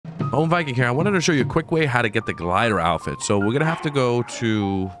Home Viking here. I wanted to show you a quick way how to get the glider outfit. So we're gonna have to go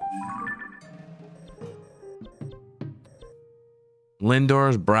to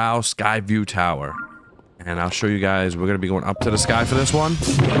Lindor's Brow Skyview Tower, and I'll show you guys. We're gonna be going up to the sky for this one.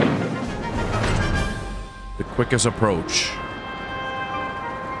 The quickest approach.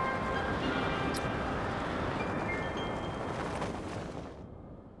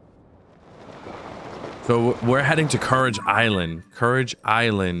 So we're heading to Courage Island. Courage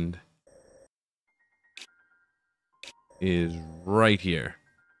Island is right here.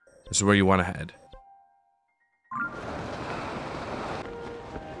 This is where you want to head.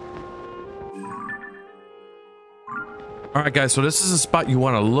 All right, guys. So this is a spot you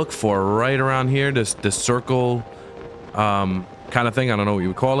want to look for right around here. This circle kind of thing. I don't know what you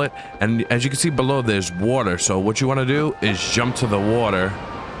would call it. And as you can see below, there's water. So what you want to do is jump to the water.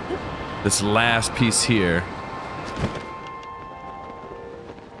 This last piece here.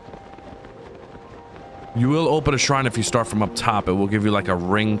 You will open a shrine if you start from up top. It will give you like a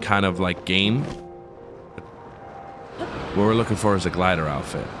ring kind of like game. What we're looking for is a glider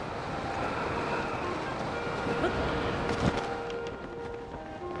outfit.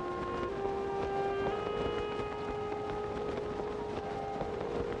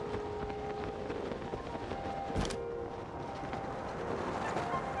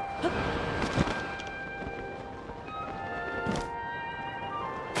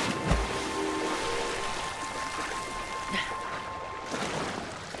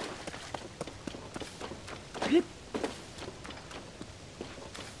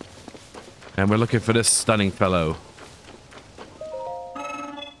 And we're looking for this stunning fellow.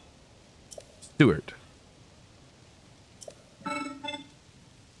 Stuart.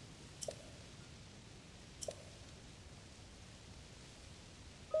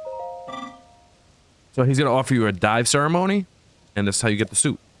 So he's going to offer you a dive ceremony, and that's how you get the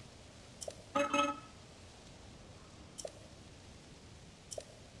suit.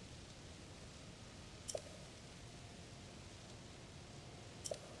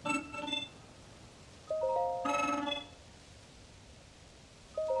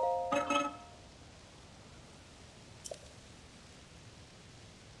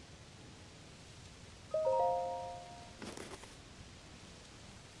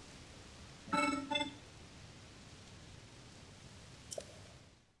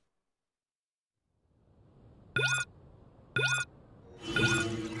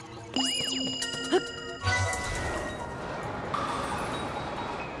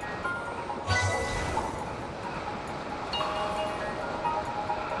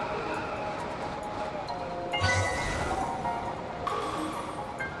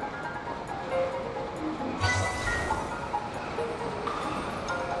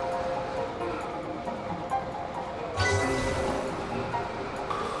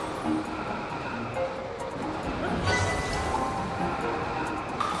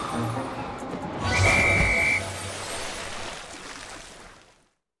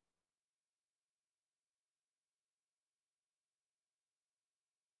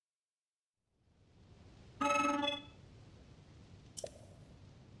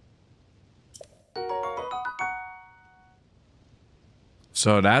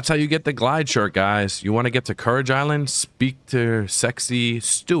 So that's how you get the glide shirt, guys. You want to get to Courage Island, speak to sexy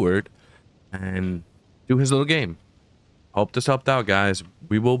Stuart, and do his little game. Hope this helped out, guys.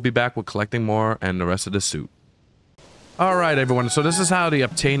 We will be back with collecting more and the rest of the suit. All right, everyone. So this is how to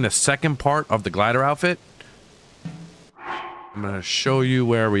obtain the second part of the glider outfit. I'm going to show you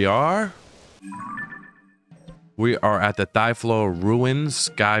where we are. We are at the Thiflo Ruins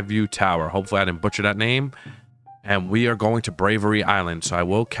Skyview Tower. Hopefully I didn't butcher that name. And we are going to Bravery Island, so I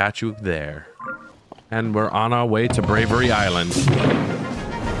will catch you there. And we're on our way to Bravery Island.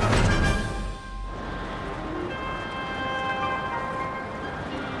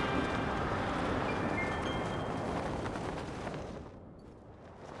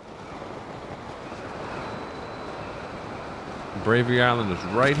 Bravery Island is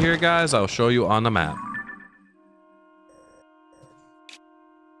right here, guys. I'll show you on the map.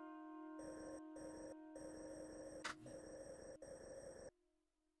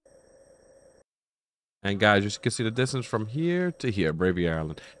 And guys, you can see the distance from here to here, Bravery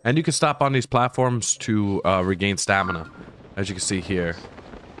Island. And you can stop on these platforms to regain stamina, as you can see here.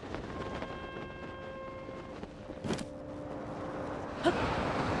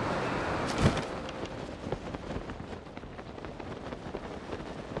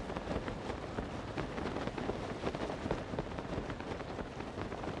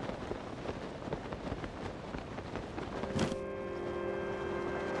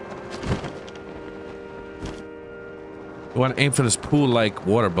 You want to aim for this pool-like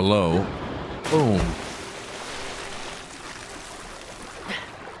water below. Boom.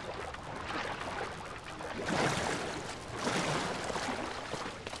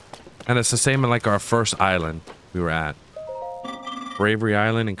 And it's the same in like our first island we were at. Bravery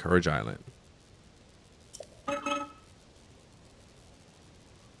Island and Courage Island. So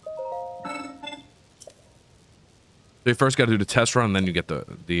you first got to do the test run, and then you get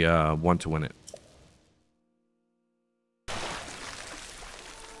the one to win it.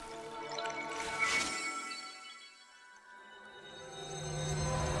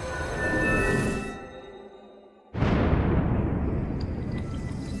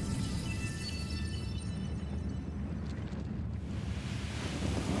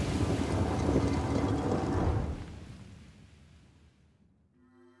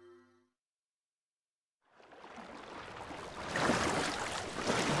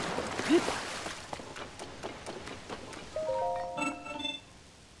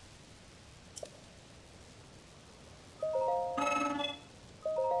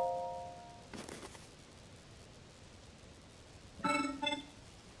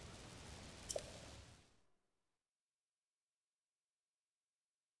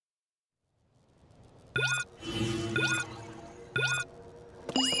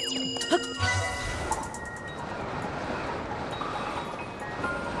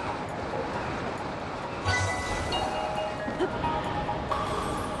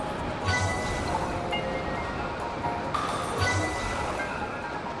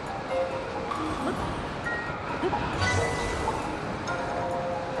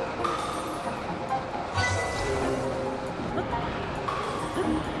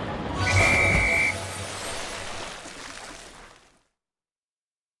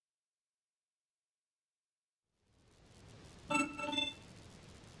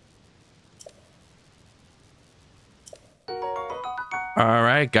 All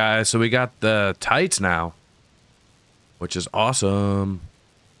right, guys. So we got the tights now, which is awesome.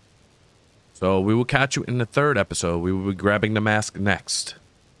 So we will catch you in the third episode. We will be grabbing the mask next.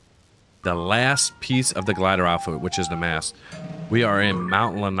 The last piece of the glider outfit, which is the mask. We are in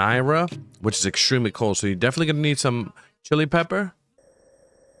Mount Lanira, which is extremely cold. So you're definitely going to need some chili pepper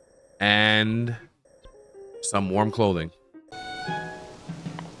and some warm clothing.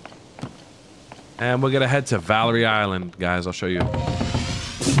 And we're going to head to Valerie Island, guys. I'll show you.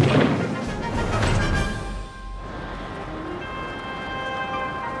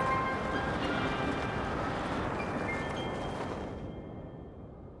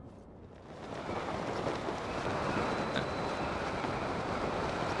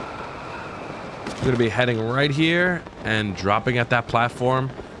 We're going to be heading right here and dropping at that platform.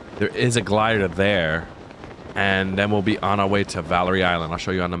 There is a glider there. And then we'll be on our way to Valerie Island. I'll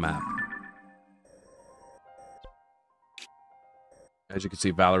show you on the map. As you can see,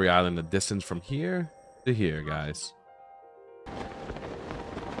 Valerie Island, the distance from here to here, guys.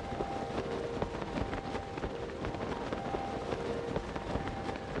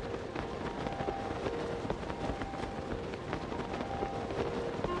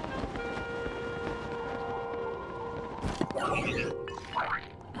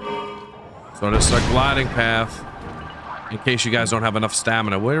 So this is our gliding path. In case you guys don't have enough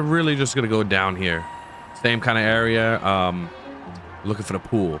stamina, we're really just gonna go down here. Same kind of area. Looking for the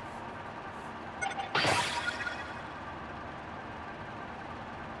pool.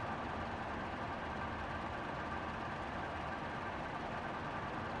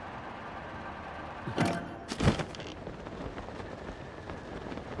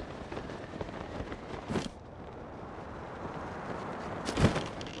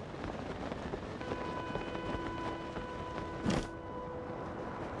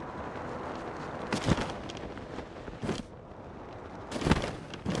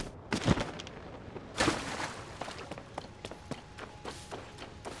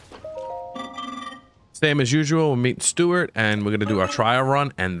 Same as usual, we'll meet Stuart and we're gonna do our trial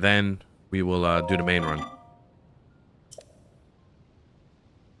run and then we will do the main run.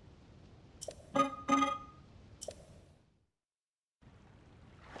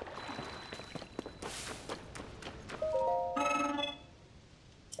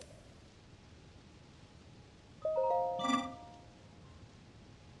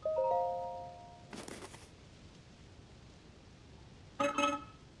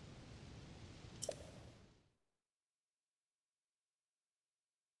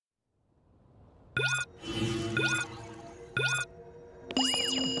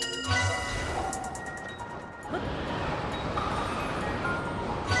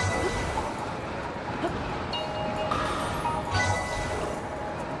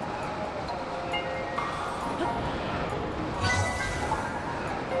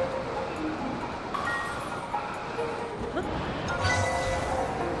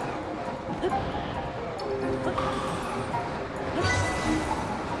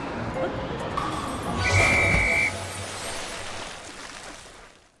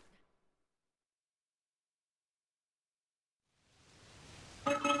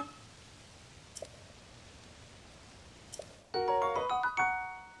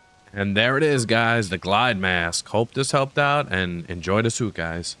 And there it is, guys, the glide mask. Hope this helped out, and enjoy the suit,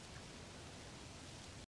 guys.